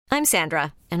I'm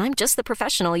Sandra, and I'm just the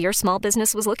professional your small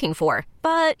business was looking for.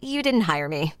 But you didn't hire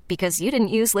me because you didn't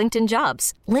use LinkedIn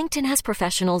Jobs. LinkedIn has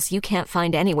professionals you can't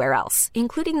find anywhere else,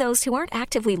 including those who aren't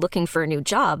actively looking for a new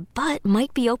job, but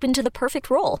might be open to the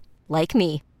perfect role, like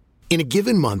me. In a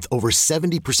given month, over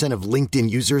 70% of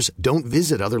LinkedIn users don't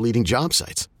visit other leading job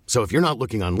sites. So if you're not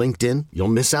looking on LinkedIn, you'll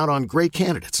miss out on great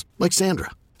candidates like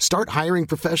Sandra. Start hiring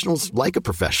professionals like a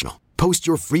professional. Post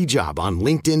your free job on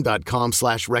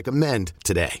linkedin.com/recommend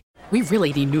today. We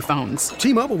really need new phones.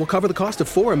 T-Mobile will cover the cost of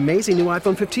 4 amazing new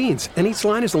iPhone 15s, and each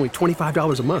line is only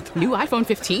 $25 a month. New iPhone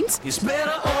 15s? It's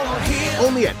better over here.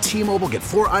 Only at T-Mobile, get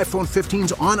 4 iPhone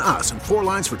 15s on us and 4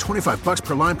 lines for $25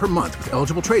 per line per month with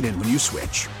eligible trade-in when you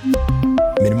switch.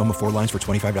 Minimum of 4 lines for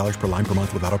 $25 per line per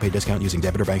month with autopay discount using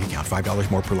debit or bank account.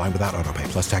 $5 more per line without autopay,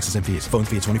 plus taxes and fees. Phone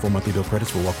fee at 24 monthly bill credits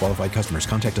for well-qualified customers.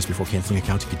 Contact us before canceling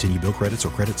account to continue bill credits or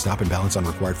credit stop and balance on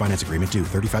required finance agreement due.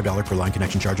 $35 per line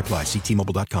connection charge applies. See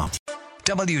T-Mobile.com.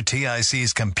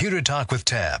 WTIC's Computer Talk with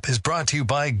Tab is brought to you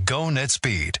by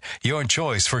GoNetspeed, your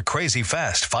choice for crazy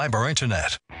fast fiber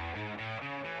internet.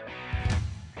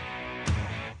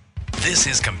 This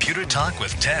is Computer Talk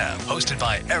with Tab, hosted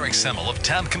by Eric Semmel of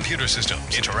Tab Computer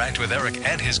Systems. Interact with Eric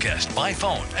and his guest by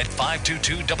phone at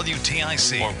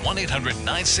 522-WTIC or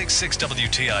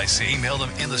 1-800-966-WTIC. Email them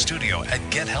in the studio at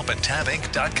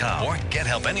gethelp@tabinc.com or get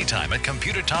help anytime at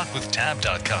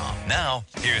computertalkwithtab.com. Now,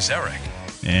 here's Eric.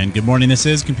 And good morning. This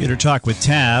is Computer Talk with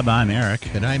Tab. I'm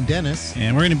Eric. And I'm Dennis.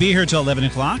 And we're going to be here till 11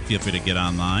 o'clock. Feel free to get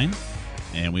online.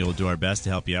 And we will do our best to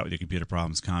help you out with your computer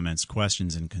problems, comments,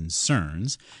 questions, and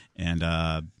concerns. And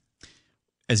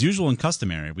as usual and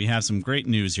customary, we have some great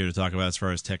news here to talk about as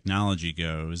far as technology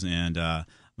goes. And I'm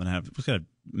going to have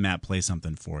Matt play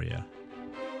something for you.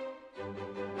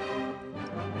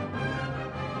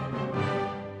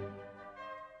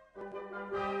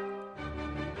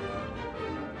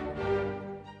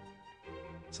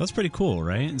 So that's pretty cool,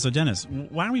 right? And so, Dennis,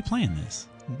 why are we playing this?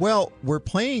 Well, we're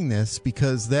playing this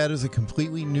because that is a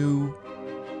completely new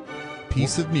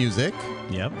piece of music.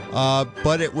 Yep.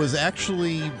 But it was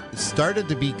actually started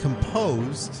to be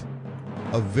composed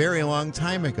a very long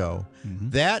time ago. Mm-hmm.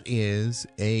 That is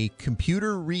a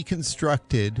computer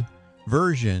reconstructed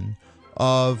version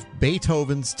of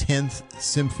Beethoven's 10th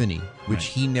Symphony, which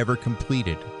he never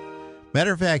completed.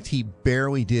 Matter of fact, he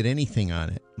barely did anything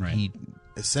on it. Right. He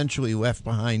essentially left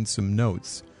behind some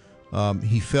notes.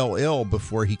 He fell ill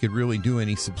before he could really do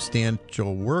any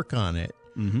substantial work on it.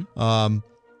 Mm-hmm.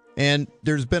 And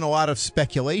there's been a lot of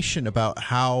speculation about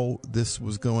how this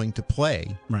was going to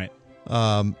play. Right.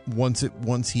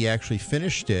 Once he actually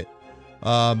finished it.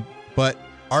 But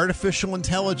artificial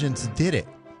intelligence did it.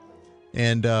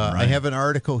 And I have an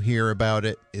article here about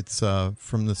it. It's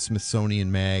from the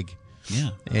Smithsonian Mag.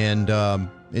 Yeah. And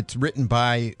it's written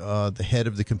by the head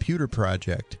of the computer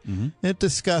project. Mm-hmm. And it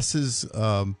discusses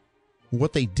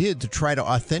what they did to try to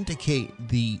authenticate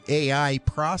the AI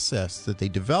process that they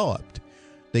developed.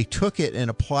 They took it and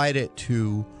applied it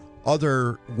to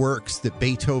other works that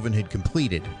Beethoven had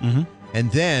completed. Mm-hmm.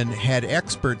 And then had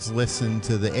experts listen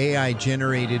to the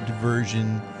AI-generated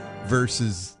version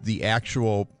versus the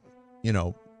actual,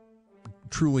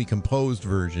 truly composed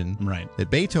version that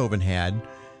Beethoven had.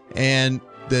 And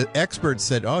the experts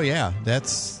said, oh, yeah,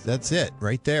 that's it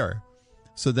right there.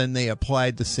 So then they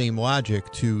applied the same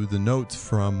logic to the notes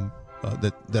from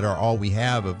that are all we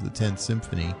have of the 10th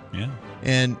Symphony. Yeah.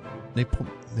 And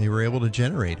they were able to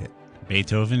generate it.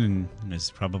 Beethoven is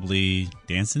probably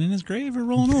dancing in his grave or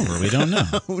rolling over. We don't know.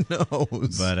 Who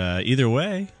knows? But either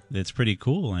way, it's pretty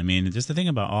cool. I mean, just to think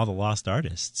about all the lost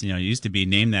artists. It used to be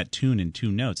name that tune in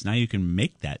 2 notes. Now you can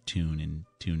make that tune in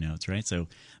 2 notes, right? So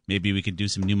maybe we could do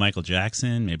some new Michael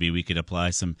Jackson. Maybe we could apply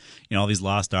some, all these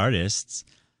lost artists.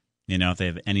 If they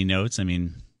have any notes,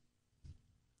 they'll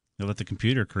let the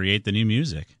computer create the new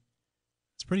music.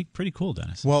 It's pretty cool,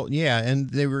 Dennis. Well, yeah,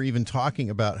 and they were even talking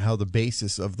about how the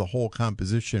basis of the whole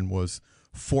composition was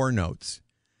 4 notes.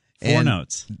 4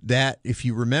 notes. That, if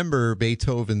you remember,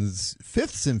 Beethoven's 5th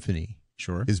Symphony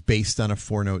is based on a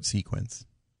 4-note sequence.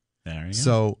 There you go.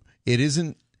 So it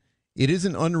isn't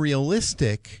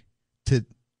unrealistic to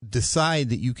decide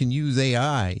that you can use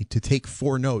AI to take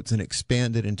 4 notes and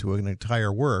expand it into an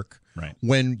entire work. Right.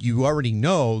 When you already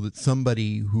know that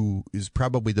somebody who is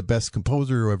probably the best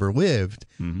composer who ever lived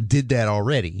did that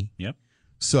already. Yep.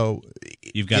 So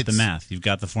you've got the math. You've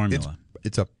got the formula.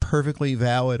 It's a perfectly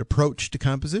valid approach to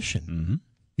composition. Mm-hmm.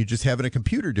 You're just having a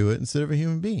computer do it instead of a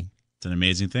human being. It's an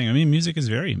amazing thing. Music is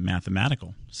very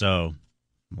mathematical. So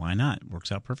why not? It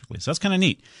works out perfectly. So that's kind of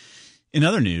neat. In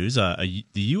other news, the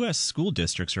U.S. school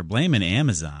districts are blaming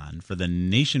Amazon for the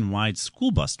nationwide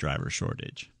school bus driver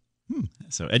shortage.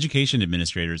 So education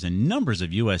administrators in numbers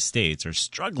of U.S. states are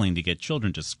struggling to get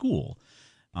children to school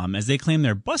as they claim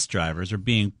their bus drivers are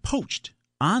being poached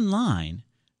online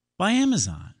by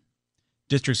Amazon.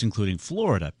 Districts including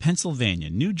Florida, Pennsylvania,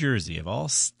 New Jersey have all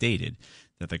stated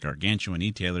that the gargantuan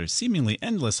e-tailer's seemingly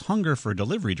endless hunger for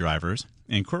delivery drivers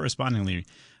and correspondingly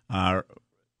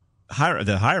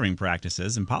the hiring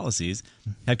practices and policies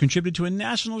have contributed to a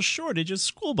national shortage of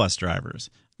school bus drivers.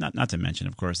 Not to mention,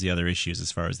 of course, the other issues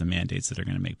as far as the mandates that are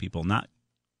going to make people not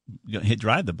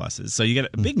drive the buses. So you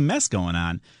get a big mess going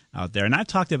on out there. And I've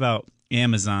talked about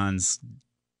Amazon's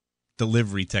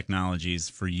delivery technologies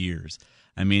for years.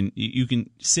 I mean, you can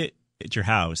sit at your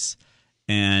house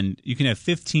and you can have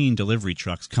 15 delivery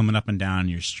trucks coming up and down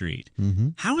your street. Mm-hmm.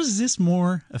 How is this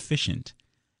more efficient?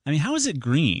 I mean, how is it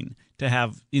green to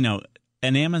have,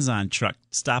 an Amazon truck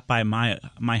stop by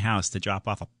my house to drop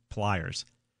off pliers?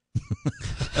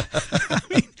 I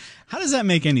mean, how does that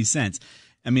make any sense?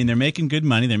 I mean, they're making good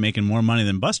money. They're making more money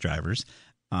than bus drivers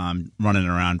running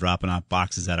around dropping off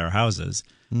boxes at our houses.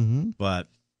 Mm-hmm. But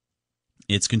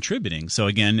it's contributing. So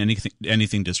again,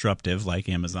 anything disruptive like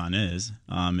Amazon is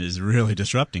really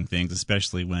disrupting things,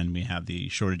 especially when we have the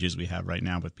shortages we have right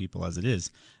now with people as it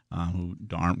is, who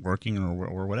aren't working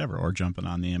or whatever, or jumping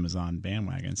on the Amazon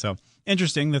bandwagon. So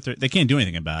interesting that they can't do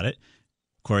anything about it.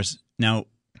 Of course, now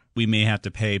we may have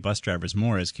to pay bus drivers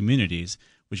more as communities,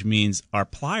 which means our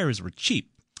pliers were cheap,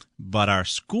 but our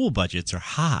school budgets are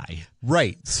high.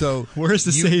 Right. So where's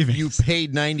the savings? You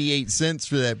paid 98 cents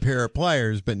for that pair of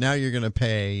pliers, but now you're going to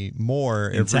pay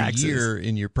more every year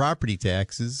in your property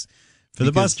taxes for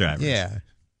the bus drivers. Yeah.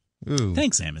 Ooh.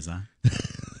 Thanks, Amazon.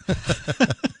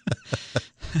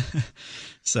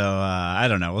 So I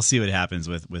don't know. We'll see what happens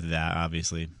with that,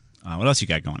 obviously. What else you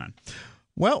got going on?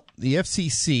 Well, the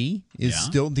FCC is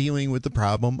still dealing with the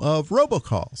problem of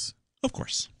robocalls. Of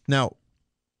course. Now,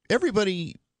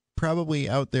 everybody probably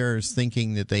out there is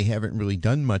thinking that they haven't really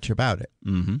done much about it.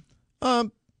 Mm-hmm.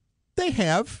 They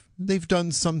have. They've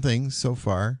done some things so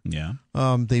far. Yeah.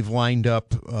 They've lined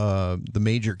up the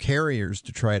major carriers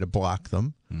to try to block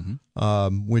them,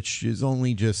 which is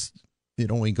only it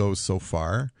only goes so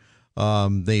far.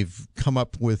 They've come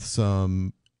up with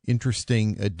some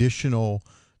interesting additional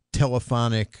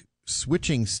telephonic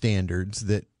switching standards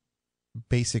that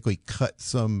basically cut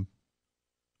some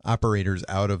operators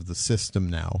out of the system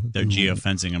now. They're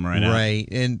geofencing them right out. Right.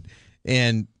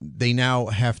 And they now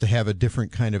have to have a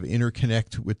different kind of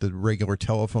interconnect with the regular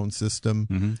telephone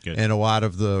system. Good. And a lot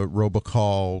of the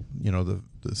robocall,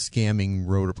 the scamming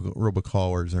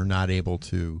robocallers are not able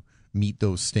to meet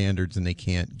those standards, and they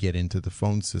can't get into the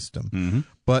phone system.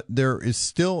 But there is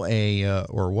still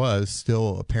was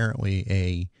still apparently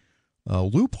a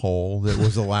loophole that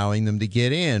was allowing them to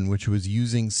get in, which was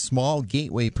using small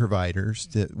gateway providers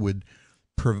that would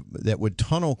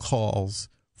tunnel calls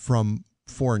from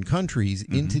foreign countries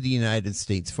into the United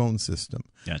States phone system.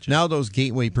 Gotcha. Now those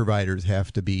gateway providers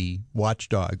have to be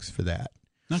watchdogs for that.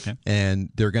 Okay. And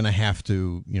they're going to have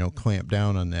to, clamp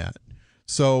down on that.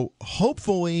 So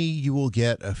hopefully you will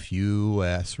get a few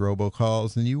less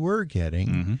robocalls than you were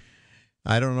getting.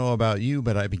 I don't know about you,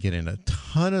 but I've been getting a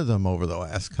ton of them over the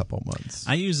last couple months.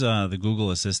 I use the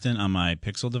Google Assistant on my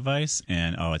Pixel device,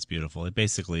 and it's beautiful. It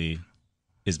basically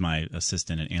is my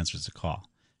assistant and answers the call.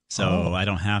 So I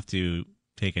don't have to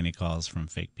take any calls from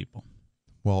fake people.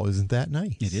 Well, isn't that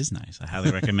nice? It is nice. I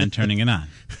highly recommend turning it on.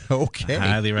 Okay. I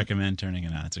highly recommend turning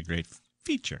it on. It's a great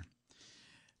feature.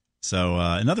 So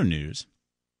in other news,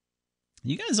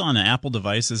 you guys on Apple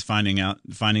devices finding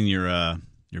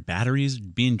your batteries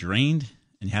being drained,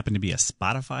 and you happen to be a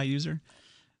Spotify user?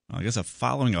 Well, I guess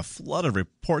following a flood of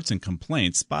reports and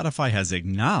complaints, Spotify has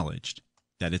acknowledged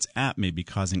that its app may be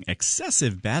causing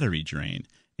excessive battery drain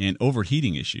and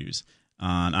overheating issues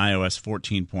on iOS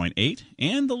 14.8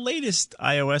 and the latest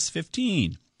iOS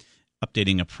 15,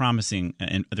 updating a promising,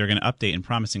 and they're going to update and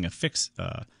promising a fix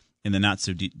in the not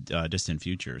so distant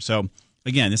future. So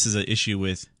again, this is an issue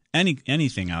with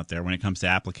anything out there when it comes to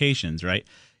applications, right?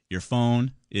 Your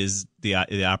phone is the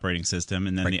operating system,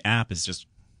 and then the app is just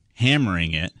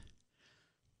hammering it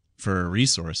for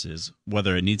resources,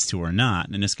 whether it needs to or not.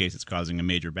 In this case, it's causing a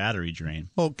major battery drain.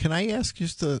 Well, can I ask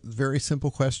just a very simple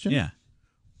question? Yeah.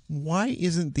 Why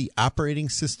isn't the operating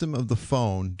system of the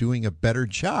phone doing a better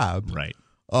job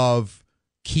of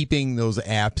keeping those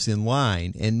apps in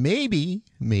line? And maybe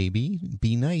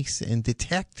be nice and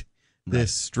detect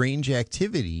this strange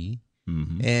activity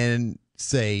and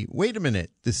say, wait a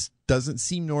minute, this doesn't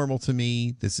seem normal to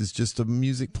me. This is just a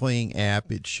music playing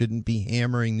app. It shouldn't be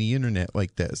hammering the internet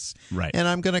like this. Right. And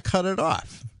I'm going to cut it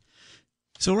off.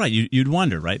 So, you'd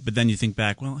wonder, right? But then you think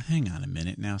back, well, hang on a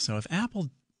minute now. So if Apple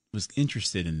was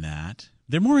interested in that.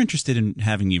 They're more interested in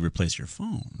having you replace your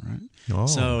phone, right? Oh,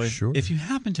 so sure. If you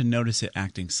happen to notice it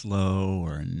acting slow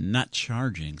or not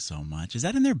charging so much, is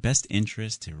that in their best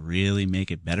interest to really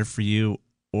make it better for you?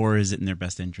 Or is it in their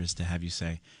best interest to have you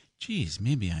say, geez,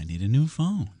 maybe I need a new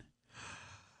phone?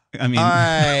 I mean,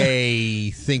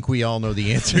 I think we all know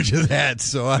the answer to that,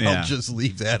 so I'll just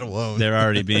leave that alone. They're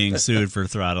already being sued for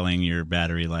throttling your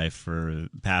battery life for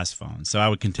past phones. So I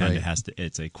would contend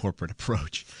it's a corporate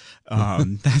approach.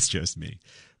 That's just me.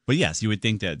 But yes, you would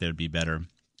think that there'd be better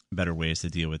ways to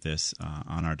deal with this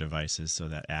on our devices so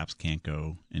that apps can't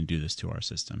go and do this to our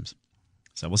systems.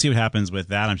 So we'll see what happens with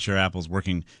that. I'm sure Apple's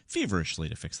working feverishly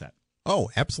to fix that. Oh,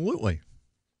 absolutely.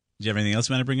 Do you have anything else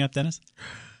you want to bring up, Dennis?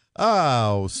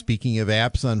 Oh, speaking of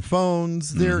apps on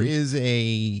phones, there is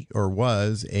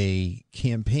was a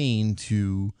campaign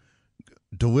to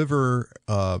deliver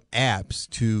apps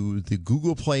to the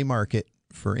Google Play market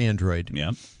for Android.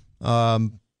 Yeah.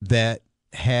 That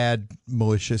had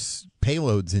malicious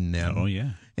payloads in them. Oh, yeah.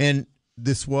 And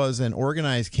this was an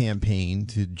organized campaign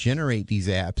to generate these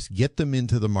apps, get them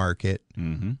into the market.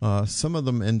 Mm-hmm. Some of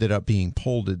them ended up being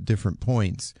pulled at different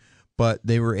points. But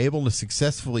they were able to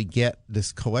successfully get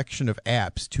this collection of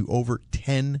apps to over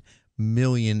 10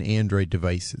 million Android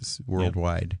devices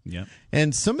worldwide. Yep.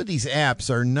 And some of these apps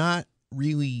are not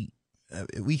really,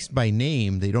 at least by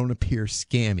name, they don't appear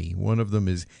scammy. One of them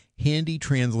is Handy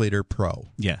Translator Pro.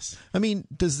 Yes. I mean,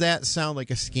 does that sound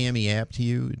like a scammy app to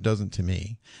you? It doesn't to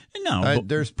me. No.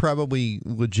 There's probably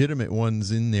legitimate ones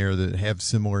in there that have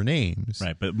similar names.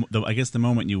 Right. But I guess the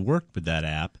moment you worked with that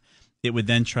app, it would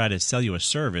then try to sell you a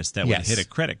service that would hit a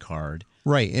credit card.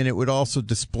 Right, and it would also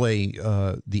display,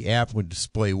 the app would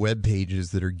display web pages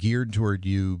that are geared toward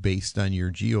you based on your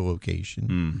geolocation.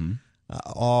 Mm-hmm.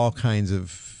 All kinds of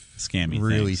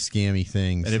scammy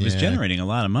things. And it was generating a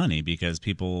lot of money because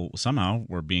people somehow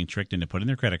were being tricked into putting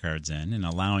their credit cards in and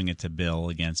allowing it to bill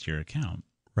against your account.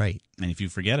 Right. And if you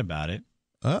forget about it.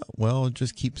 Well, it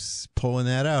just keeps pulling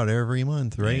that out every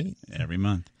month, right? Every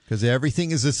month. Because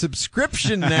everything is a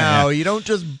subscription now. You don't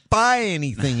just buy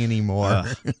anything anymore.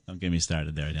 Don't get me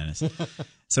started there, Dennis.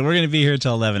 So we're going to be here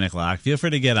till 11 o'clock. Feel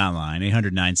free to get online,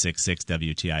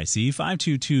 800-966-WTIC,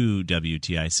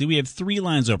 522-WTIC. We have 3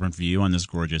 lines open for you on this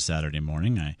gorgeous Saturday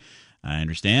morning. I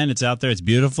understand it's out there. It's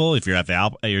beautiful. If you're at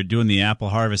you're doing the Apple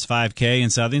Harvest 5K in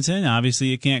Southington, obviously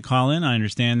you can't call in. I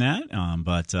understand that.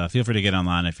 But feel free to get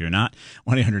online if you're not.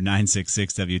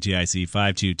 1-800-966-WTIC,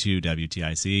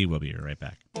 522-WTIC. We'll be right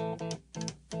back.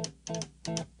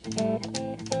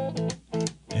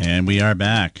 And we are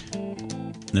back.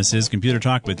 This is Computer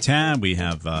Talk with Tab. We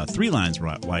have 3 lines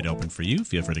wide open for you.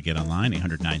 Feel free to get online,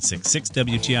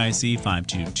 800-966-WTIC,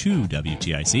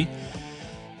 522-WTIC.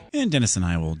 And Dennis and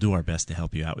I will do our best to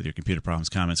help you out with your computer problems,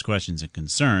 comments, questions, and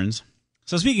concerns.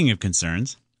 So speaking of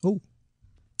concerns,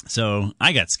 so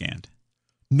I got scammed.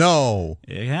 No.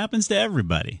 It happens to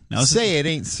everybody. Now, say it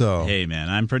ain't so. Hey, man,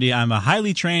 I'm a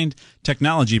highly trained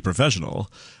technology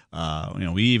professional.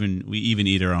 We even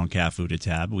eat our own cat food at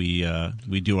Tab. We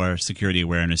do our security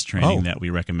awareness training that we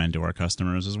recommend to our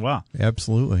customers as well.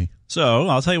 Absolutely. So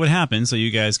I'll tell you what happened so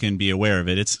you guys can be aware of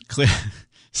it. It's clear.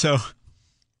 So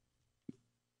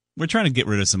we're trying to get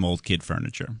rid of some old kid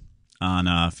furniture on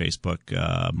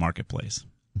Facebook Marketplace.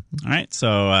 Mm-hmm. All right.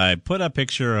 So I put a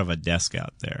picture of a desk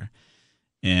out there.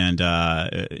 And,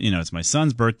 it's my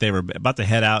son's birthday. We're about to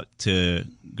head out to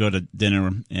go to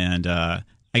dinner. And I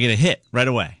get a hit right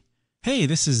away. Hey,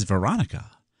 this is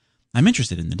Veronica. I'm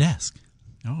interested in the desk.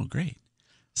 Oh, great.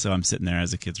 So I'm sitting there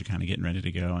as the kids are kind of getting ready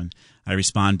to go. And I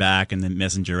respond back in the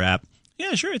Messenger app.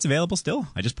 Yeah, sure, it's available still.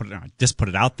 I just put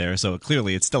it out there, so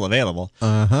clearly it's still available.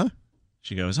 Uh-huh.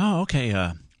 She goes, oh,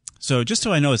 okay. So just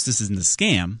so I know this isn't a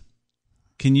scam,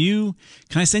 can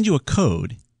I send you a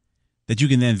code that you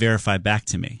can then verify back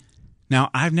to me? Now,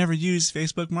 I've never used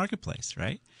Facebook Marketplace,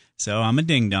 right? So I'm a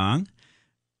ding-dong,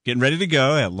 getting ready to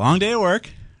go, a long day of work,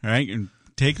 right? And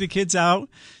take the kids out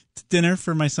to dinner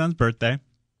for my son's birthday.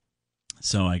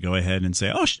 So I go ahead and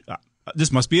say,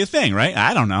 this must be a thing, right?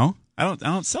 I don't know. I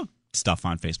don't sell stuff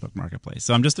on Facebook Marketplace.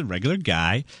 So I'm just a regular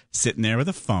guy sitting there with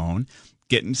a phone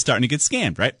starting to get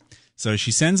scammed, right? So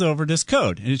she sends over this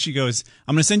code and she goes,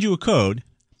 I'm going to send you a code.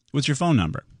 What's your phone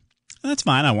number? And that's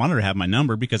fine. I wanted her to have my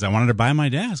number because I wanted her to buy my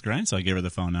desk, right? So I gave her the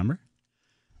phone number.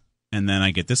 And then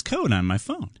I get this code on my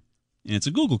phone. And it's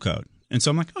a Google code. And so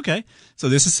I'm like, okay, so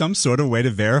this is some sort of way to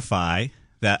verify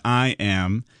that I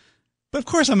am. But of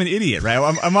course, I'm an idiot, right?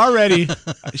 I'm already,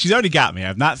 she's already got me.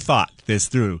 I've not thought this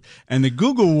through. And the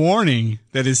Google warning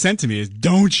that is sent to me is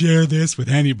don't share this with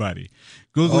anybody.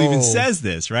 Google even says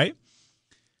this, right?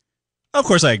 Of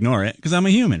course, I ignore it because I'm a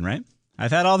human, right?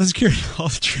 I've had all the security, all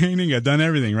the training. I've done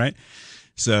everything, right?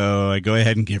 So I go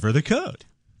ahead and give her the code.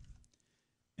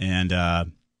 And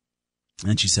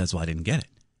she says, well, I didn't get it.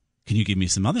 Can you give me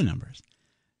some other numbers?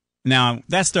 Now,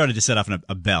 that started to set off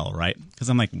a bell, right? Because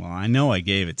I'm like, well, I know I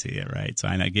gave it to you, right? So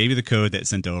I gave you the code that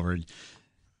sent over.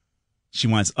 She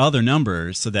wants other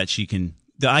numbers so that she can.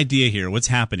 The idea here, what's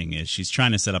happening is she's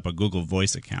trying to set up a Google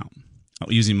Voice account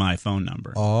using my phone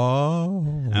number.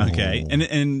 Oh. Okay.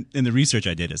 And the research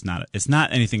I did is it's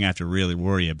not anything I have to really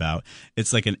worry about.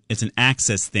 It's like it's an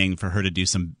access thing for her to do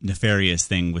some nefarious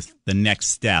thing with the next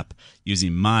step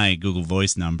using my Google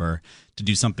Voice number to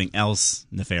do something else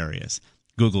nefarious.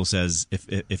 Google says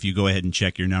if you go ahead and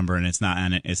check your number and it's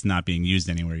not being used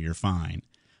anywhere, you're fine.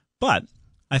 But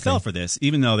I fell for this,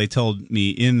 even though they told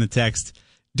me in the text,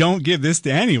 don't give this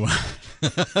to anyone.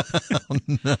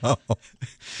 No.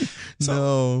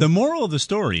 So the moral of the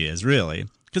story is really,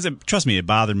 because trust me, it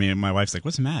bothered me. And my wife's like,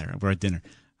 "What's the matter?" We're at dinner.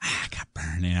 I got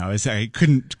burned. I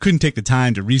couldn't take the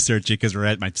time to research it because we're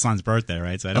at my son's birthday,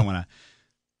 right? So I don't want to.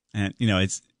 And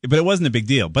but it wasn't a big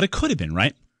deal. But it could have been,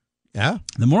 right? Yeah.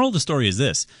 The moral of the story is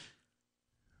this: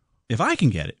 if I can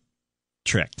get it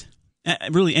tricked,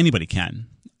 really anybody can.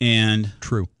 And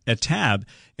true. At Tab,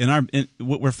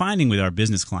 what we're finding with our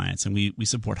business clients, and we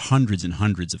support hundreds and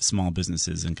hundreds of small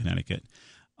businesses in Connecticut.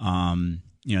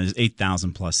 There's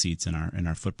 8,000 plus seats in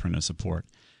our footprint of support.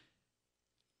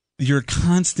 You're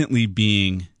constantly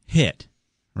being hit,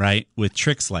 right, with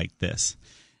tricks like this.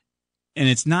 And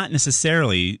it's not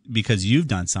necessarily because you've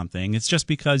done something. It's just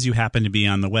because you happen to be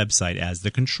on the website as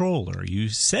the controller. You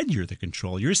said you're the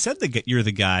controller. You said you're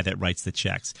the guy that writes the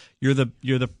checks. You're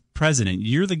the president.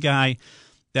 You're the guy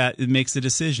that makes the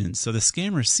decisions. So the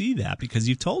scammers see that because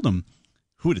you've told them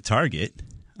who to target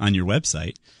on your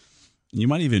website. You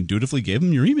might even dutifully give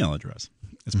them your email address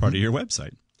as part of your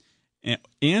website,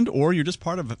 or you're just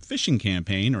part of a phishing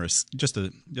campaign or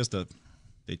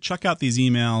they chuck out these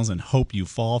emails and hope you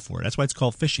fall for it. That's why it's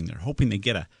called phishing. They're hoping they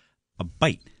get a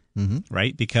bite,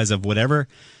 right? Because of whatever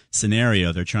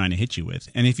scenario they're trying to hit you with.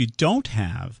 And if you don't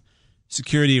have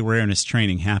security awareness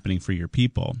training happening for your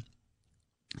people,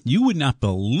 you would not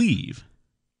believe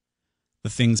the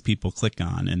things people click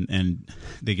on and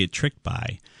they get tricked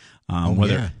by.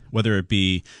 Whether it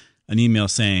be an email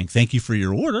saying, thank you for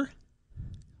your order,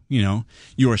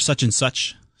 you are such and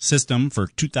such system for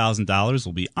 $2,000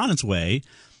 will be on its way.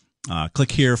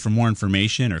 Click here for more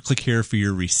information, or click here for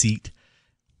your receipt.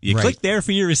 You click there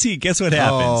for your receipt. Guess what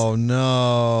happens? Oh,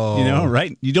 no.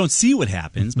 Right? You don't see what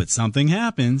happens, but something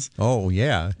happens. Oh,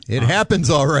 yeah. It happens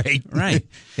all right. Right.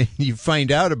 You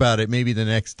find out about it maybe the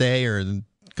next day or a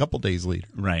couple days later.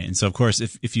 Right. And so, of course,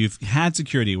 if you've had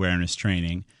security awareness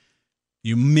training,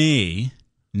 you may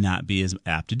not be as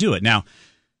apt to do it. Now,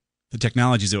 the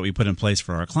technologies that we put in place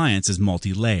for our clients is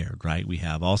multi-layered, right? We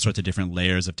have all sorts of different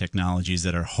layers of technologies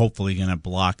that are hopefully going to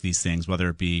block these things, whether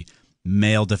it be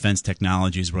mail defense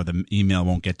technologies where the email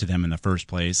won't get to them in the first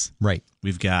place. Right.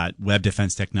 We've got web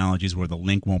defense technologies where the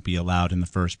link won't be allowed in the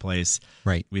first place.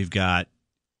 Right. We've got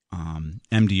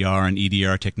MDR and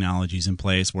EDR technologies in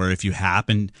place where if you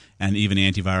happen, and even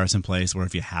antivirus in place, where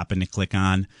if you happen to click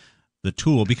on the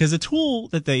tool, because the tool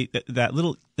that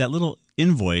little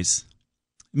invoice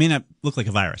may not look like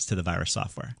a virus to the virus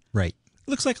software. Right. It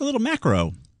looks like a little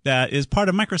macro that is part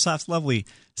of Microsoft's lovely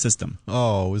system.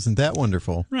 Oh, isn't that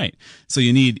wonderful? Right. So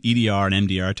you need EDR and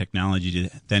MDR technology to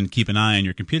then keep an eye on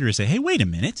your computer and say, hey, wait a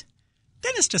minute.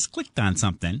 Dennis just clicked on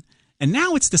something, and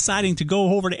now it's deciding to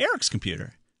go over to Eric's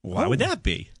computer. Why would that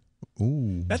be?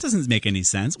 Ooh. That doesn't make any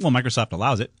sense. Well, Microsoft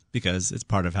allows it because it's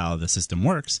part of how the system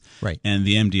works. Right. And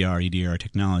the MDR, EDR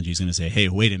technology is going to say, hey,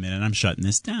 wait a minute, I'm shutting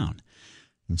this down.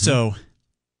 So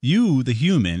you, the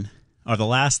human, are the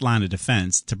last line of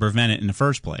defense to prevent it in the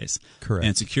first place. Correct.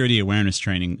 And security awareness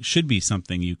training should be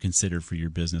something you consider for your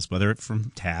business, whether it's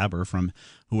from Tab or from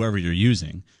whoever you're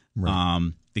using.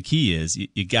 Right. The key is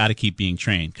you got to keep being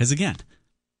trained. Because, again,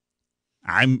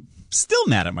 I'm still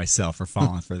mad at myself for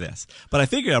falling for this. But I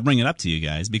figured I'll bring it up to you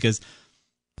guys because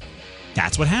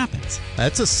that's what happens.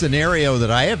 That's a scenario that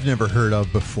I have never heard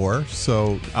of before.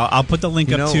 So I'll put the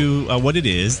link up to what it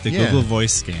is, the Google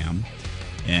Voice scam.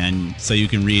 And so you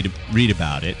can read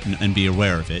about it and be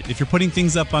aware of it. If you're putting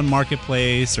things up on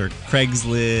Marketplace or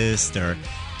Craigslist or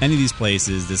any of these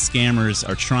places, the scammers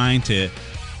are trying to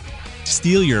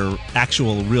steal your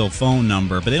actual real phone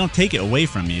number, but they don't take it away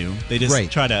from you. They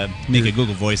just try to make a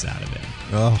Google Voice out of it.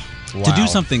 Oh, wow. To do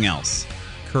something else.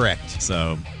 Correct.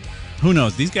 So who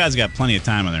knows? These guys got plenty of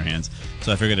time on their hands.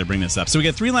 So I figured I'd bring this up. So we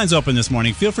got 3 lines open this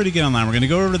morning. Feel free to get online. We're going to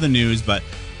go over to the news, but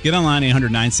get online,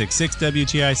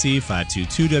 800-966-WTIC,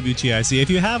 522-WTIC. If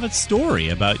you have a story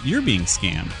about you're being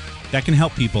scammed, that can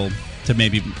help people to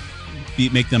maybe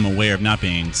make them aware of not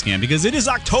being scammed, because it is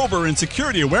October and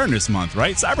Security Awareness Month,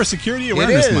 right? Cybersecurity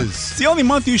Awareness Month. It's the only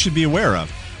month you should be aware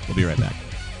of. We'll be right back.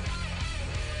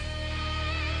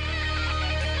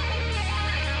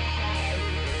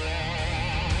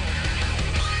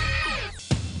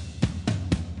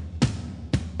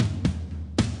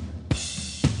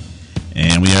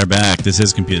 And we are back. This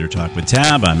is Computer Talk with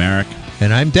Tab. I'm Eric.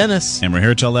 And I'm Dennis. And we're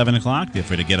here till 11 o'clock. Feel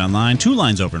free to get online. 2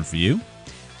 lines open for you.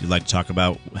 If you'd like to talk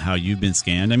about how you've been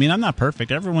scammed. I mean, I'm not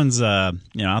perfect. Everyone's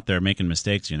out there making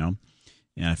mistakes, And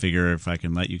I figure if I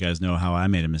can let you guys know how I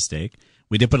made a mistake.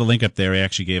 We did put a link up there. We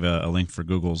actually gave a link for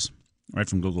right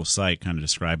from Google's site, kind of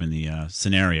describing the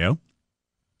scenario.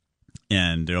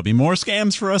 And there'll be more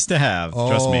scams for us to have.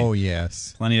 Trust me. Oh,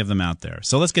 yes. Plenty of them out there.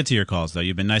 So let's get to your calls, though.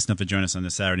 You've been nice enough to join us on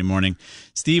this Saturday morning.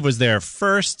 Steve was there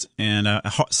first. And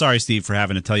sorry, Steve, for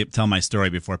having to tell my story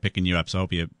before picking you up. So I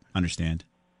hope you understand.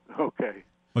 Okay.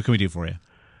 What can we do for you?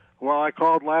 Well, I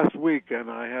called last week,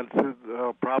 and I had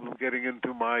a problem getting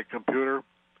into my computer.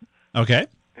 Okay.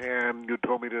 And you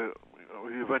told me you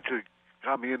eventually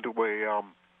got me into a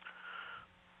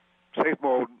safe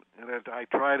mode, and I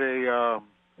tried a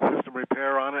system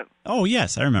repair on it. Oh,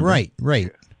 yes, I remember.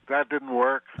 Right. That didn't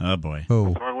work. Oh, boy.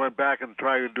 Oh. So I went back and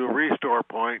tried to do a restore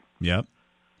point. Yep.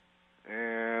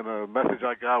 And a message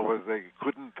I got was they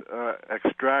couldn't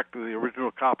extract the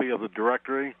original copy of the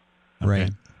directory. Okay.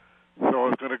 Right. So I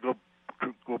was going to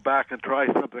go back and try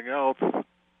something else.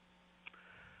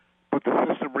 But the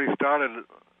system restarted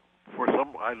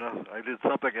I did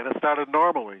something, and it started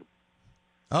normally.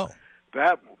 Oh.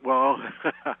 That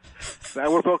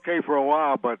was okay for a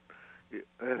while, but it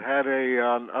had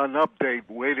an update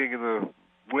waiting in the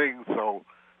wings, so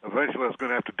eventually I was going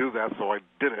to have to do that, so I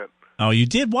did it. Oh, you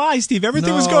did? Why, Steve?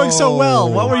 Everything was going so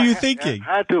well. What were you thinking?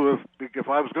 I had to. If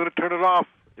I was going to turn it off,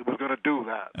 it was going to do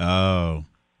that. Oh.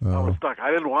 I was stuck.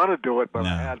 I didn't want to do it, but No.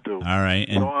 I had to. All right.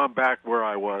 So I'm back where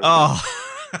I was. Oh.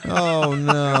 Oh,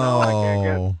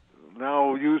 no.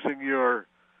 Now using your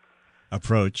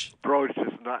approach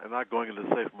is not going into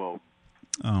safe mode.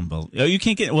 You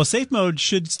can't get. Well, safe mode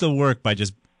should still work by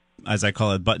just, as I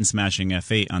call it, button smashing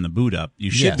F8 on the boot up.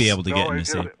 You should be able to get into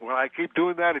safe. When I keep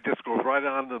doing that, it just goes right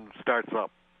on and starts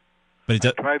up. But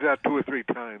I tried that 2 or 3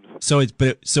 times. So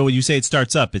so when you say it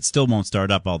starts up, it still won't start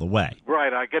up all the way.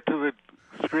 Right. I get to the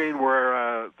screen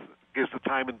where it gives the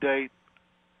time and date,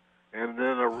 and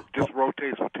then it just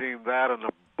rotates between that and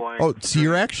the blank. Oh, so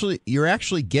you're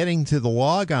actually getting to the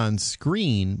logon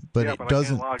screen, but it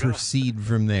doesn't proceed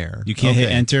from there. You can't hit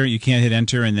enter. You can't hit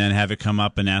enter and then have it come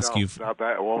up and ask you. No,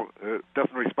 that won't. It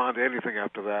doesn't respond to anything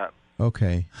after that.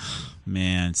 Okay.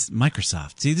 Man, it's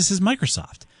Microsoft. See, this is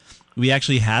Microsoft. We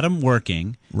actually had them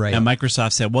working, right? And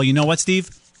Microsoft said, "Well, you know what, Steve?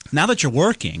 Now that you're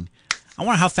working, I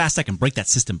wonder how fast I can break that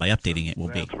system by updating it.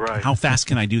 That's right. How fast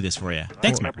can I do this for you?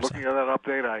 Thanks, I kept Microsoft." looking at that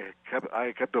update.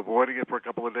 I kept avoiding it for a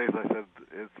couple of days. I said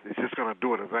it's just going to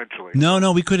do it eventually.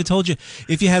 No, we could have told you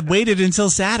if you had waited until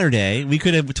Saturday. We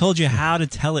could have told you how to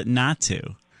tell it not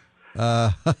to.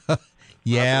 Yeah.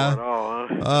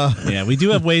 Yeah, we do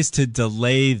have ways to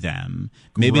delay them.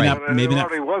 Maybe not. Maybe not.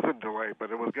 It already wasn't delayed,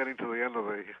 but it was getting to the end of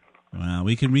the. Well,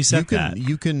 we can reset that.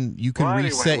 You can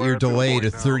reset your delay to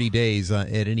 30 days at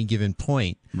any given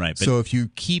point. Right. So if you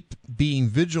keep being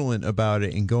vigilant about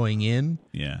it and going in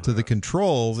to the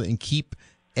controls and keep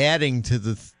adding to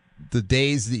the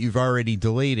days that you've already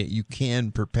delayed it, you can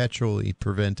perpetually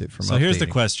prevent it from. So here's the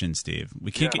question, Steve.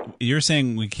 We can't. You're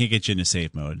saying we can't get you into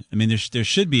safe mode. I mean, there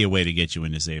should be a way to get you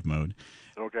into safe mode.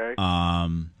 Okay.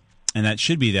 And that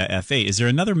should be that F8. Is there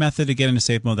another method to get into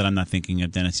safe mode that I'm not thinking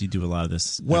of, Dennis? You do a lot of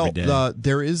this every day. Well,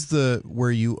 there is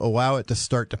where you allow it to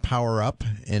start to power up,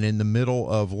 and in the middle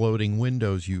of loading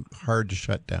Windows, you hard to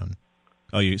shut down.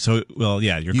 Oh, you're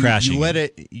crashing. You let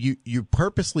it. You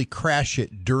purposely crash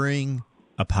it during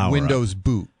a power Windows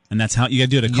boot, and that's how you got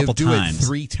to do it a couple times. Do it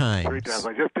 3 times. 3 times.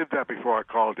 I just did that before I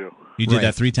called you. You did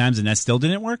that 3 times, and that still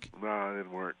didn't work? No, it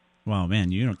didn't work. Wow,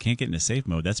 man, you can't get into safe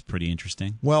mode. That's pretty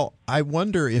interesting. Well, I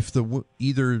wonder if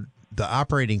either the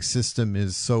operating system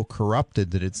is so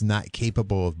corrupted that it's not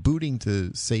capable of booting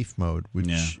to safe mode,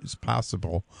 which is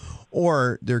possible,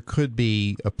 or there could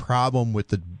be a problem with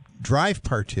the drive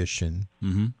partition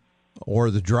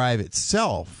or the drive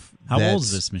itself. How old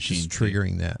is this machine?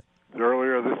 Triggering that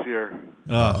earlier this year.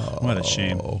 Oh, what a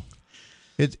shame!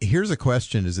 Here's a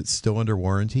question: is it still under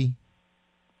warranty?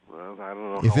 I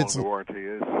don't know how long the warranty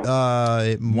is.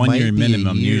 It 1 year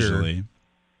minimum year. usually.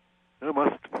 It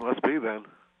must be then.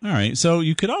 All right, so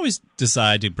you could always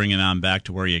decide to bring it on back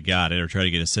to where you got it, or try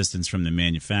to get assistance from the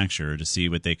manufacturer to see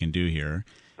what they can do here.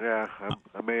 Yeah,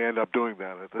 I may end up doing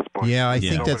that at this point. Yeah, I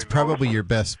think Nobody that's probably knows. your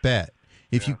best bet.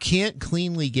 If you can't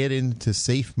cleanly get into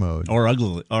safe mode, or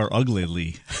uglily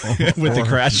with the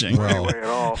crashing, well, Anyway, at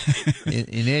all.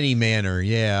 in any manner,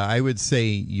 yeah, I would say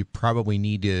you probably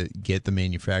need to get the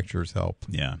manufacturer's help.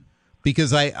 Yeah,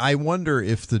 because I wonder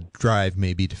if the drive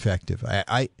may be defective.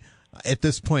 I at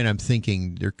this point I'm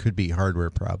thinking there could be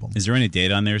hardware problems. Is there any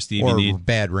data on there, Steve? Or you need?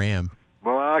 bad RAM.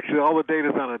 Well, actually, all the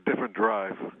data's on a different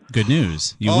drive. Good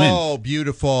news, you win. Oh,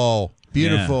 beautiful,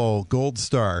 beautiful, gold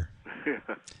star.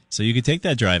 So you could take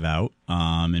that drive out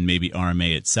and maybe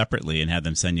RMA it separately and have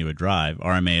them send you a drive.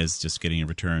 RMA is just getting a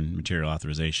return material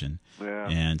authorization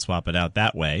and swap it out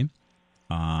that way,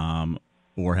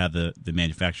 or have the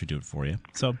manufacturer do it for you.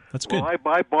 So that's good. Well,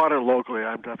 I bought it locally.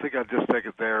 I think I'll just take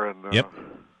it there. And Yep.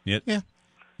 Yeah. You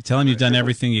tell them you've done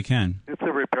everything you can. It's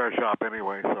a repair shop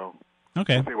anyway, so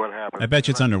Okay. we'll see what happens. I bet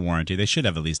you it's under warranty. They should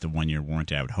have at least a 1-year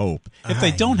warranty, I would hope. If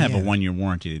they don't have a 1-year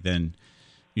warranty, then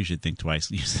you should think twice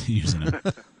using it.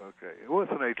 Okay. Well,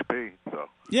 it's an HP, so.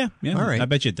 Yeah. All right. I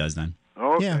bet you it does then.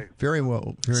 Okay. Yeah, very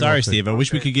well. Very Sorry, well Steve. I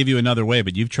wish we could give you another way,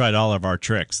 but you've tried all of our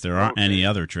tricks. There aren't any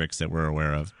other tricks that we're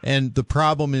aware of. And the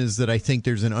problem is that I think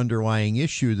there's an underlying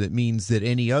issue that means that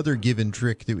any other given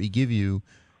trick that we give you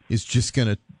is just going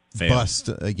to bust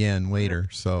again later.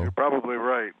 So You're probably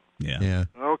right. Yeah.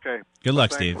 Okay. Good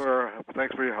luck, Thanks Steve.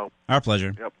 Thanks for your help. Our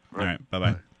pleasure. Yep. All right.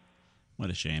 Bye-bye. What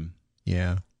a shame.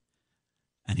 Yeah.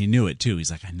 And he knew it, too. He's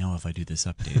like, I know if I do this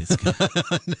update, it's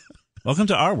good. Welcome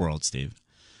to our world, Steve.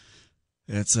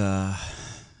 It's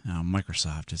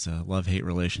Microsoft. It's a love-hate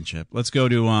relationship. Let's go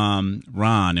to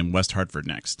Ron in West Hartford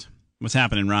next. What's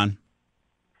happening, Ron?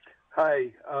 Hi.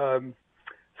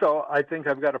 So I think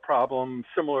I've got a problem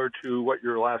similar to what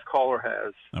your last caller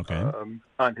has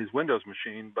on his Windows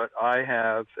machine, but I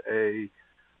have a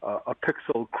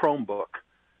Pixel Chromebook,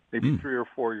 maybe 3 or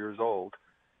 4 years old.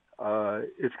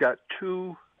 It's got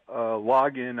two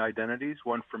login identities,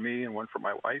 one for me and one for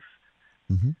my wife.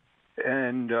 Mm-hmm.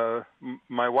 And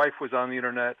my wife was on the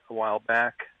internet a while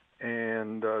back,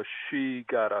 and she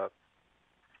got a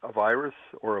virus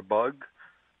or a bug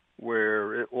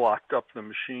where it locked up the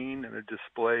machine and it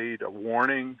displayed a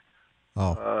warning,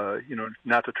 not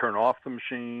to turn off the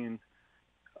machine.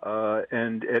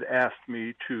 And it asked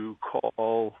me to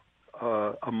call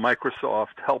a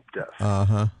Microsoft help desk.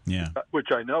 Yeah. Which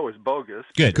I know is bogus.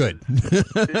 Good.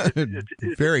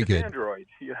 Very it's good. Android.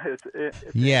 Yeah, it's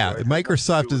Android.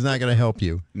 Microsoft is not going to help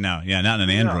you. No, not an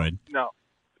Android. No.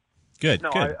 Good. No,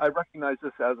 good. I recognize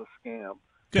this as a scam.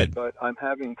 Good. But I'm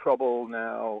having trouble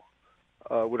now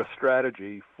with a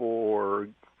strategy for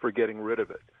getting rid of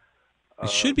it. It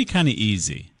should be kind of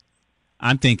easy.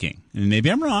 I'm thinking, and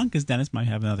maybe I'm wrong because Dennis might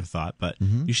have another thought, but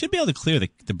you should be able to clear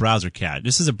the browser cache.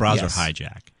 This is a browser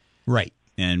hijack. Right.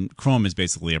 And Chrome is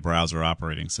basically a browser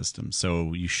operating system.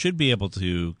 So you should be able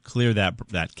to clear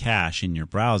that cache in your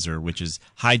browser, which is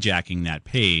hijacking that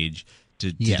page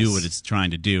to do what it's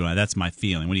trying to do. That's my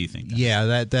feeling. What do you think, Dennis?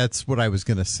 Yeah, that's what I was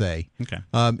going to say. Okay.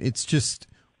 It's just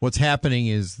what's happening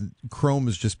is Chrome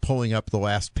is just pulling up the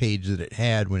last page that it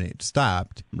had when it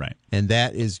stopped. Right. And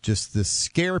that is just the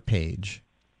scare page.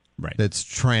 Right. That's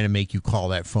trying to make you call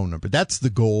that phone number. That's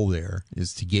the goal there,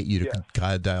 is to get you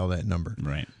to dial that number.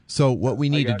 Right. So what we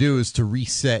need to do is to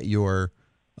reset your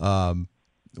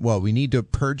we need to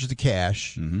purge the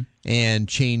cache and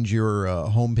change your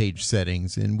homepage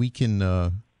settings, and we can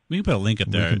put a link up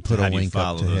there. We can put to a have you link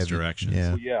follow up to those have you- directions. yeah.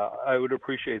 Well, yeah, I would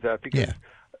appreciate that because,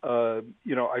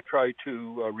 I try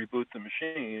to reboot the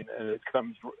machine, and it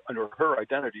comes under her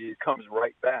identity. It comes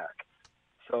right back.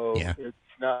 So it's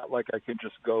not like I can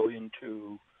just go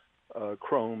into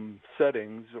Chrome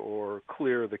settings or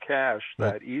clear the cache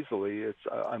that easily. It's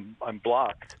I'm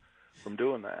blocked from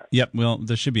doing that. Yep. Well,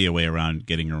 there should be a way around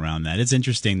getting around that. It's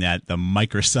interesting that the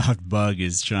Microsoft bug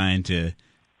is trying to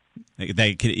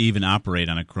that could even operate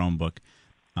on a Chromebook,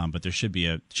 but there should be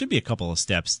a couple of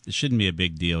steps. It shouldn't be a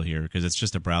big deal here because it's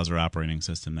just a browser operating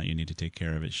system that you need to take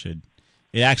care of. It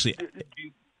actually.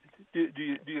 Do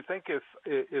you think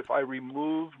if I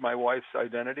removed my wife's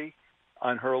identity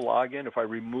on her login, if I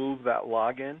remove that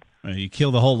login, you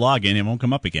kill the whole login, it won't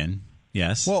come up again.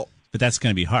 Yes. Well, but that's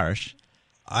going to be harsh.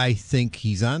 I think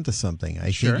he's onto something.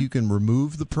 I think you can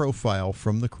remove the profile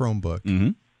from the Chromebook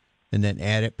and then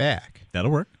add it back.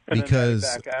 That'll work. and because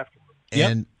then add it back afterwards?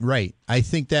 and right, I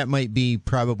think that might be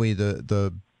probably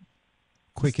the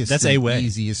quickest, That's and a way.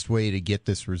 easiest way to get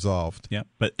this resolved. Yep.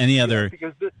 But any other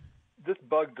Because this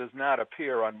bug does not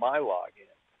appear on my login.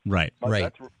 right.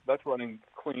 That's running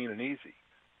clean and easy.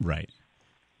 Right.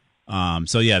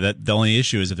 So yeah, the only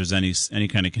issue is if there's any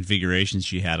kind of configurations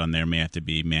she had on there may have to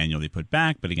be manually put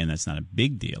back. But again, that's not a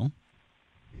big deal.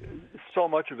 so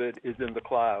much of it is in the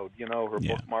cloud. Her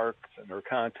bookmarks and her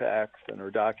contacts and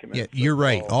her documents. Yeah, you're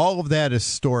right. All of that is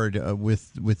stored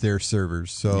with their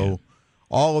servers. So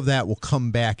all of that will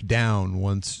come back down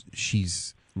once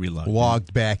she's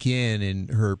logged back in and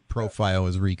her profile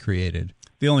is recreated.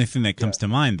 The only thing that comes to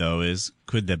mind, though, is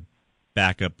could the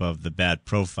backup of the bad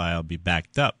profile be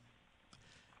backed up?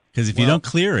 Because if you don't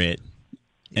clear it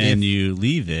and you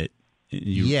leave it, and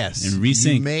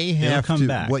resync, you may have come to,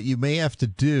 back. What you may have to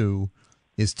do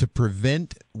is to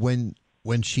prevent when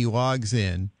she logs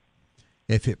in,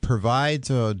 if it provides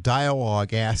a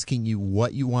dialogue asking you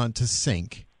what you want to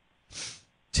sync,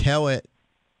 tell it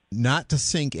not to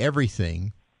sync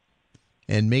everything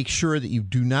and make sure that you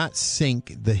do not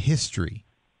sync the history,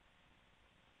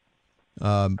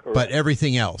 but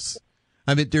everything else.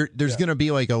 I mean, there's going to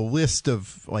be like a list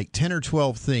of like 10 or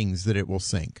 12 things that it will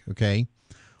sync, okay?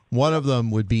 One of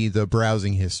them would be the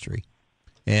browsing history,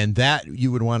 and that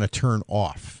you would want to turn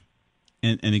off.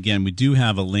 And again, we do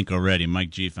have a link already. Mike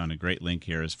G found a great link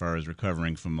here as far as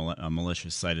recovering from a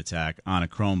malicious site attack on a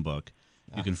Chromebook.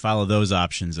 You can follow those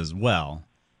options as well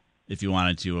if you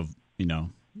wanted to,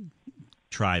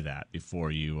 try that before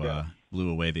you blew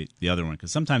away the other one.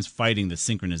 Because sometimes fighting the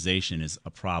synchronization is a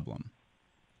problem.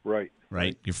 Right?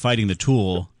 You're fighting the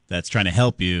tool that's trying to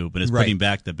help you, but it's putting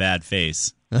back the bad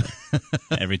face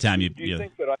every time you... Do you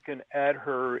think that I can add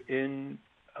her in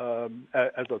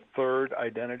as a third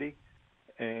identity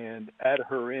and add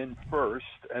her in first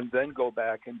and then go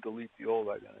back and delete the old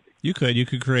identity? You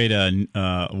could create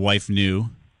a wife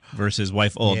new versus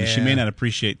wife old. Yeah. She may not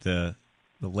appreciate the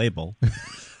label,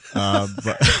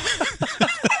 but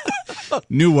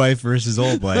new wife versus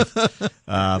old wife.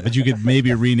 But you could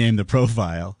maybe rename the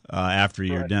profile after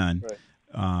you're done. Right.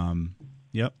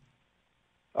 Yep.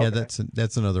 Okay. Yeah,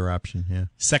 that's another option. Yeah.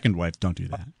 Second wife, don't do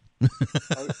that.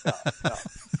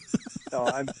 No,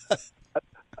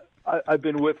 I've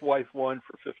been with wife one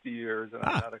for 50 years, and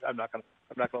I'm not going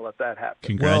to let that happen.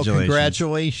 Congratulations! Well,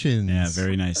 congratulations! Yeah,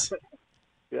 very nice.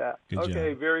 Yeah. Good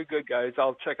okay, job. Very good, guys.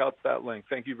 I'll check out that link.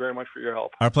 Thank you very much for your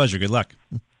help. Our pleasure. Good luck.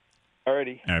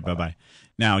 Alrighty. All right. Bye-bye.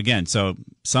 Now, again, so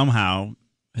somehow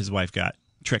his wife got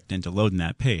tricked into loading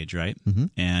that page, right? Mm-hmm.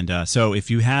 And so if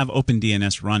you have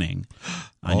OpenDNS running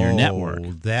on your network,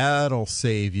 that'll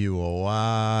save you a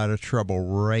lot of trouble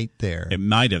right there. It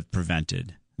might have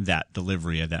prevented that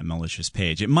delivery of that malicious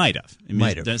page. It might have.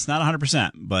 It's not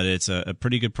 100%, but it's a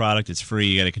pretty good product. It's free.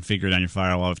 You got to configure it on your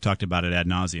firewall. We've talked about it ad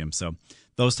nauseum. So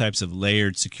those types of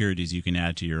layered securities you can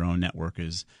add to your own network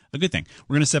is a good thing.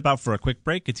 We're going to step out for a quick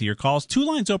break. Get to your calls. 2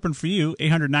 lines open for you,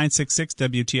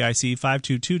 800-966-WTIC,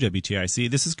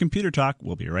 522-WTIC. This is Computer Talk.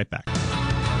 We'll be right back.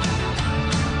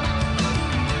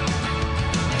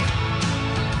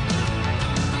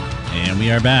 And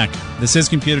we are back. This is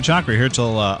Computer Talk. We're here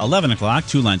till 11 o'clock.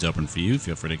 2 lines open for you.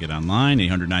 Feel free to get online,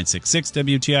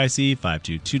 800-966-WTIC,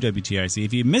 522-WTIC.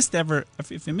 If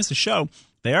you missed a show,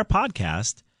 they are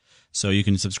podcast. So you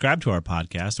can subscribe to our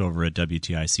podcast over at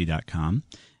WTIC.com.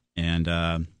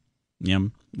 And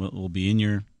we'll be in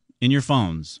your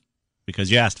phones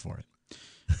because you asked for it.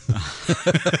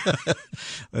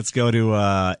 Let's go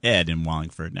to Ed in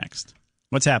Wallingford next.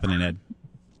 What's happening, Ed?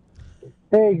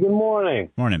 Hey, good morning.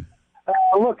 Morning.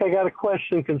 Look, I got a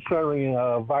question concerning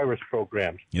virus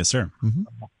programs. Yes, sir. Mm-hmm.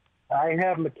 I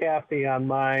have McAfee on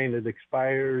mine. It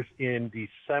expires in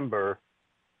December,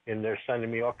 and they're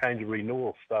sending me all kinds of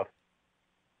renewal stuff.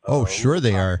 Oh, sure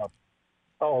they are.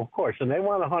 Oh, of course, and they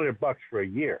want $100 for a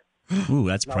year. Ooh,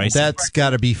 that's pricey. That's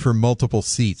got to be for multiple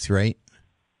seats, right?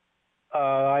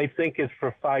 I think it's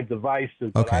for 5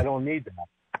 devices, but I don't need that.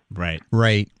 Right.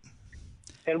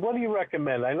 And what do you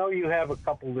recommend? I know you have a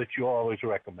couple that you always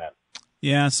recommend.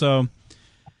 Yeah, so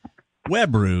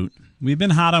WebRoot, we've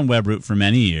been hot on WebRoot for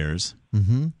many years.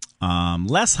 Mm-hmm.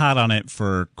 Less hot on it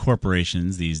for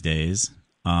corporations these days.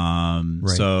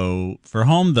 So for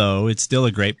home, though, it's still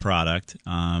a great product.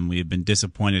 We've been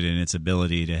disappointed in its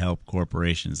ability to help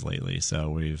corporations lately,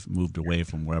 so we've moved away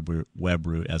from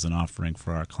WebRoot as an offering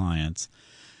for our clients.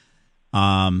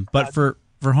 But for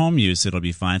home use, it'll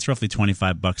be fine. It's roughly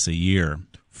 $25 a year.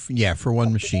 Yeah, for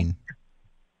one machine.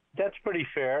 That's pretty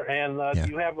fair. And do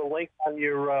you have a link on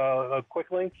your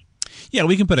quick links? Yeah,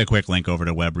 we can put a quick link over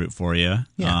to WebRoot for you.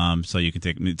 Yeah. So you can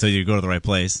so you go to the right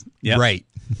place. Yep. Right.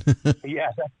 Yeah,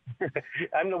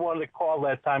 I'm the one that called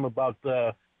that time about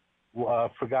PayPal.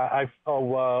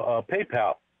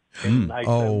 And I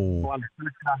wanted to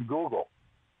search on Google.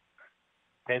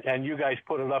 And you guys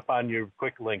put it up on your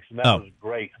quick links, and that was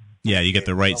great. Yeah, you get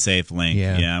the right safe link.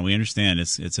 Yeah, we understand.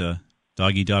 It's a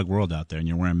dog-eat-dog world out there, and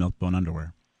you're wearing milk-bone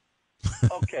underwear.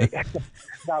 Okay.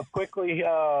 Now, quickly,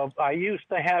 I used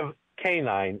to have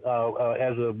Canine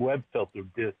as a web filter.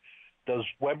 Does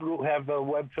WebRoot have a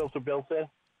web filter built in?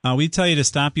 We tell you to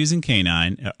stop using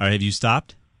Canine. Have you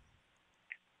stopped?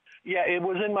 Yeah, it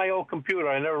was in my old computer.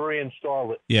 I never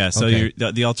reinstalled it. Yeah, so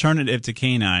the alternative to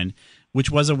Canine,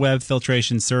 which was a web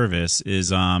filtration service,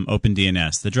 is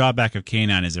OpenDNS. The drawback of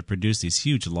Canine is it produced these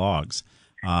huge logs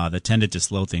that tended to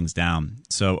slow things down.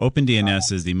 So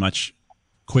OpenDNS is the much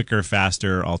quicker,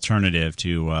 faster alternative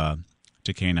to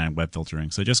Canine web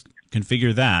filtering. So just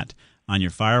configure that on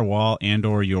your firewall and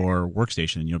or your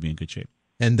workstation, and you'll be in good shape.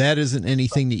 And that isn't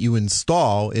anything that you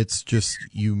install. It's just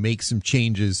you make some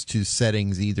changes to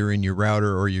settings either in your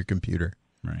router or your computer.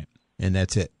 Right. And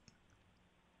that's it.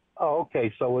 Oh,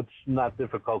 okay. So it's not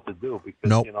difficult to do because,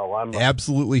 Nope. I'm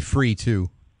absolutely free,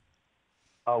 too.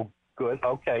 Oh, good.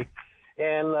 Okay.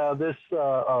 And this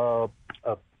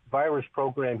virus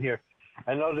program here,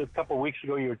 I know that a couple of weeks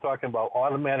ago you were talking about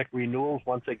automatic renewals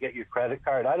once they get your credit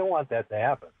card. I don't want that to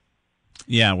happen.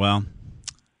 Yeah, well,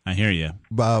 I hear you.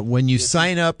 When you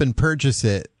sign up and purchase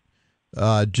it,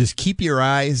 just keep your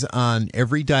eyes on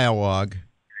every dialogue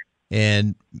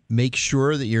and make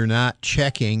sure that you're not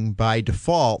checking by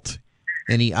default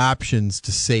any options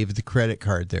to save the credit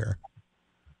card there.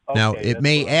 Okay, now, it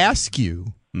may ask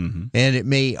you, and it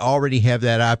may already have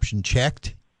that option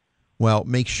checked. Well,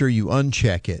 make sure you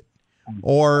uncheck it.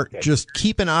 Or just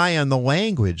keep an eye on the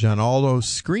language on all those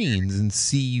screens and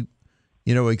see,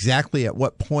 exactly at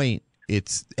what point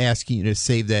it's asking you to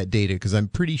save that data, because I'm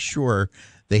pretty sure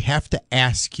they have to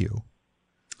ask you.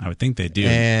 I would think they do.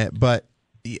 And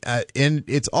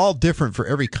it's all different for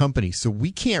every company, so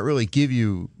we can't really give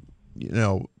you,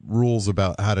 rules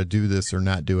about how to do this or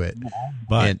not do it.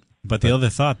 But the other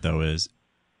thought, though, is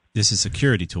this is a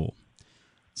security tool.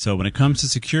 So when it comes to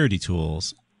security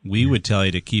tools, we would tell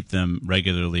you to keep them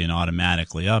regularly and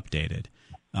automatically updated.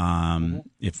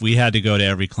 If we had to go to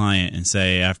every client and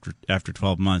say after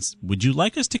 12 months, would you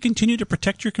like us to continue to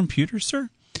protect your computer, sir?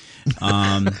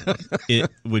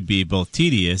 It would be both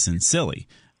tedious and silly.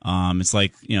 It's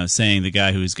like, saying the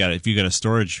guy who's got, if you got a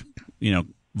storage,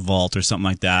 vault or something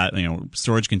like that,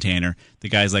 storage container, the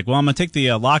guy's like, well, I'm going to take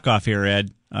the lock off here,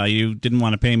 Ed. You didn't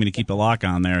want to pay me to keep the lock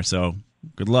on there, so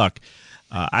good luck.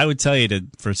 I would tell you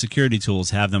for security tools,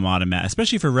 have them automatic,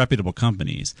 especially for reputable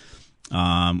companies.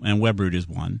 And WebRoot is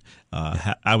one.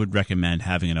 I would recommend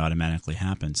having it automatically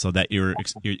happen so that you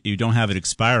don't have it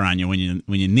expire on you when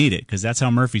you need it, because that's how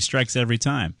Murphy strikes every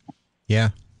time.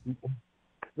 Yeah.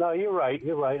 No, you're right.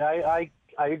 You're right.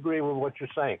 I agree with what you're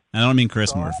saying. I don't mean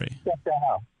Chris Murphy.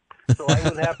 So I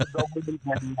would have to go in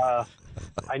and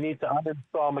I need to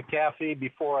uninstall McAfee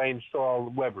before I install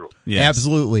WebRoot. Yes.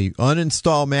 Absolutely.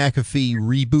 Uninstall McAfee,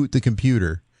 reboot the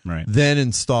computer, right? Then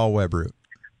install WebRoot.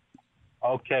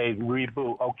 Okay,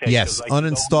 reboot. Okay. Yes,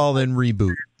 uninstall then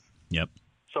reboot. Yep.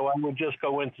 So I would just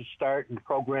go into Start and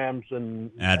Programs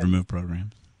and Add, remove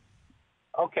programs.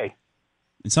 Okay.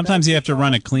 And sometimes you have to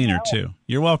run a cleaner too.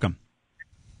 You're welcome.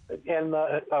 And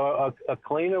a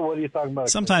cleaner? What are you talking about?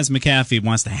 Sometimes McAfee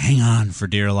wants to hang on for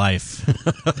dear life.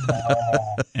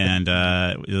 And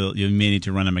you may need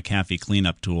to run a McAfee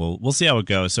cleanup tool. We'll see how it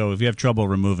goes. So if you have trouble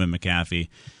removing McAfee,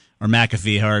 or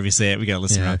McAfee, however you say it, we got a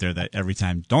listener out there that every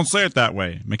time, don't say it that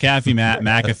way. McAfee,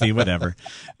 McAfee, whatever.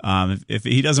 If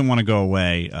he doesn't want to go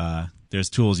away, there's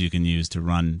tools you can use to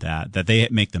run that they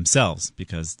make themselves,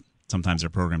 because sometimes their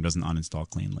program doesn't uninstall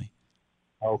cleanly.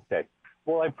 Okay.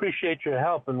 Well, I appreciate your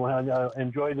help, and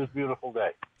enjoy this beautiful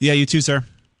day. Yeah, you too, sir.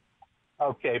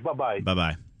 Okay, bye-bye.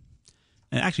 Bye-bye.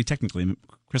 And actually, technically,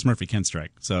 Chris Murphy can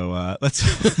strike. So let's.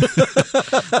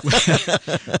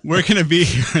 We're going to be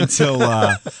here until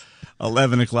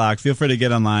 11 o'clock. Feel free to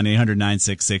get online,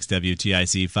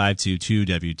 800-966-WTIC,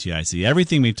 522-WTIC.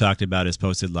 Everything we've talked about is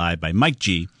posted live by Mike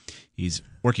G. He's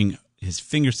working his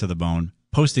fingers to the bone,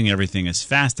 posting everything as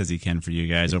fast as he can for you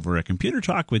guys over at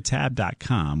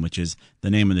ComputerTalkWithTab.com, which is the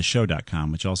name of the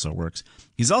show.com, which also works.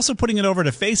 He's also putting it over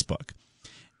to Facebook.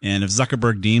 And if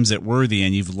Zuckerberg deems it worthy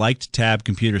and you've liked Tab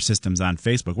Computer Systems on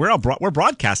Facebook, we're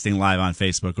broadcasting live on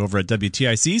Facebook over at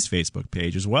WTIC's Facebook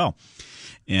page as well.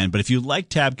 But if you like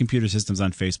Tab Computer Systems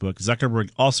on Facebook, Zuckerberg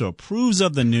also approves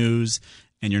of the news,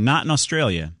 and you're not in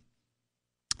Australia,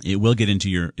 it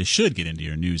should get into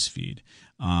your news feed.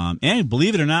 And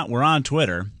believe it or not, we're on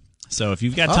Twitter. So if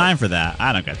you've got time for that,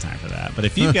 I don't got time for that. But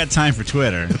if you've got time for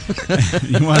Twitter,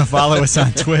 you want to follow us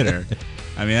on Twitter.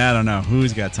 I mean, I don't know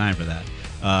who's got time for that.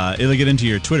 It'll get into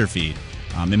your Twitter feed.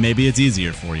 And maybe it's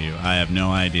easier for you. I have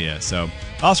no idea. So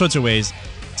all sorts of ways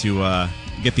to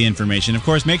get the information. Of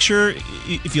course, make sure,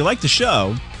 if you like the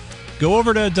show, go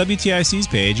over to WTIC's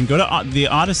page and go to the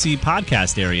Odyssey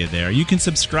podcast area there. You can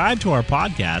subscribe to our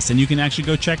podcast, and you can actually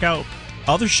go check out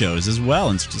other shows as well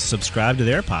and subscribe to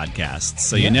their podcasts,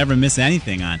 so you never miss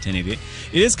anything on any of it.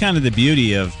 It is kind of the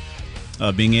beauty of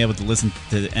being able to listen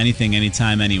to anything,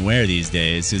 anytime, anywhere these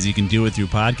days, is you can do it through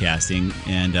podcasting.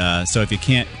 And so if you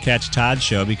can't catch Todd's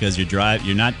show because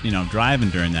you're not driving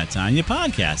during that time, you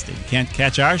podcast it. You can't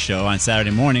catch our show on Saturday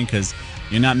morning because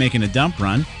you're not making a dump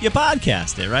run, you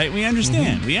podcast it, right? We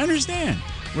understand. Mm-hmm. We understand.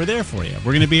 We're there for you.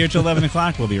 We're going to be here till 11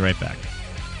 o'clock. We'll be right back.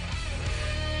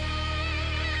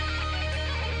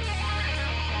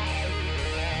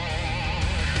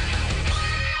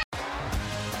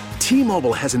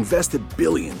 T-Mobile has invested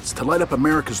billions to light up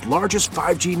America's largest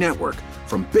 5G network,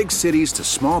 from big cities to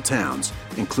small towns,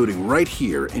 including right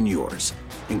here in yours.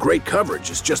 And great coverage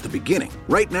is just the beginning.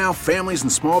 Right now, families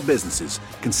and small businesses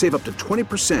can save up to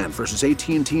 20% versus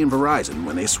AT&T and Verizon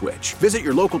when they switch. Visit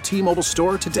your local T-Mobile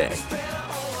store today.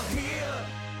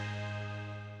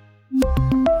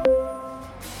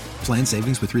 Plan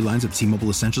savings with 3 lines of T-Mobile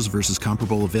Essentials versus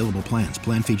comparable available plans.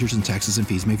 Plan features and taxes and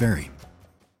fees may vary.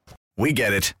 We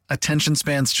get it. Attention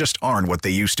spans just aren't what they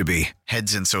used to be.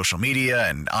 Heads in social media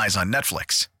and eyes on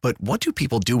Netflix. But what do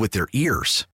people do with their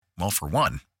ears? Well, for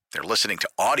one, they're listening to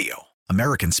audio.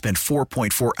 Americans spend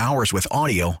 4.4 hours with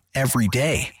audio every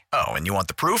day. Oh, and you want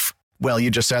the proof? Well, you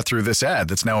just sat through this ad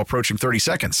that's now approaching 30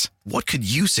 seconds. What could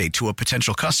you say to a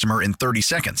potential customer in 30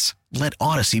 seconds? Let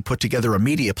Odyssey put together a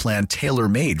media plan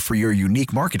tailor-made for your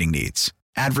unique marketing needs.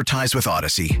 Advertise with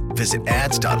Odyssey. Visit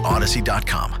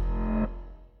ads.odyssey.com.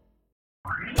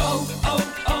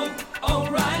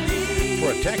 O'Reilly.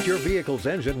 Protect your vehicle's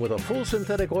engine with a full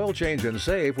synthetic oil change and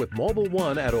save with Mobil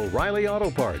 1 at O'Reilly Auto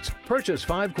Parts. Purchase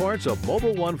 5 quarts of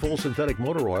Mobil 1 full synthetic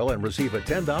motor oil and receive a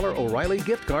 $10 O'Reilly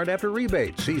gift card after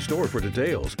rebate. See store for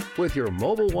details. With your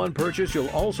Mobil 1 purchase, you'll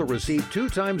also receive 2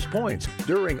 times points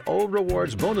during Old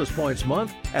Rewards Bonus Points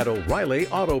Month at O'Reilly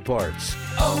Auto Parts.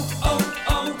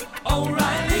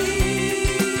 O'Reilly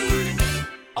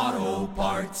Auto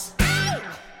Parts.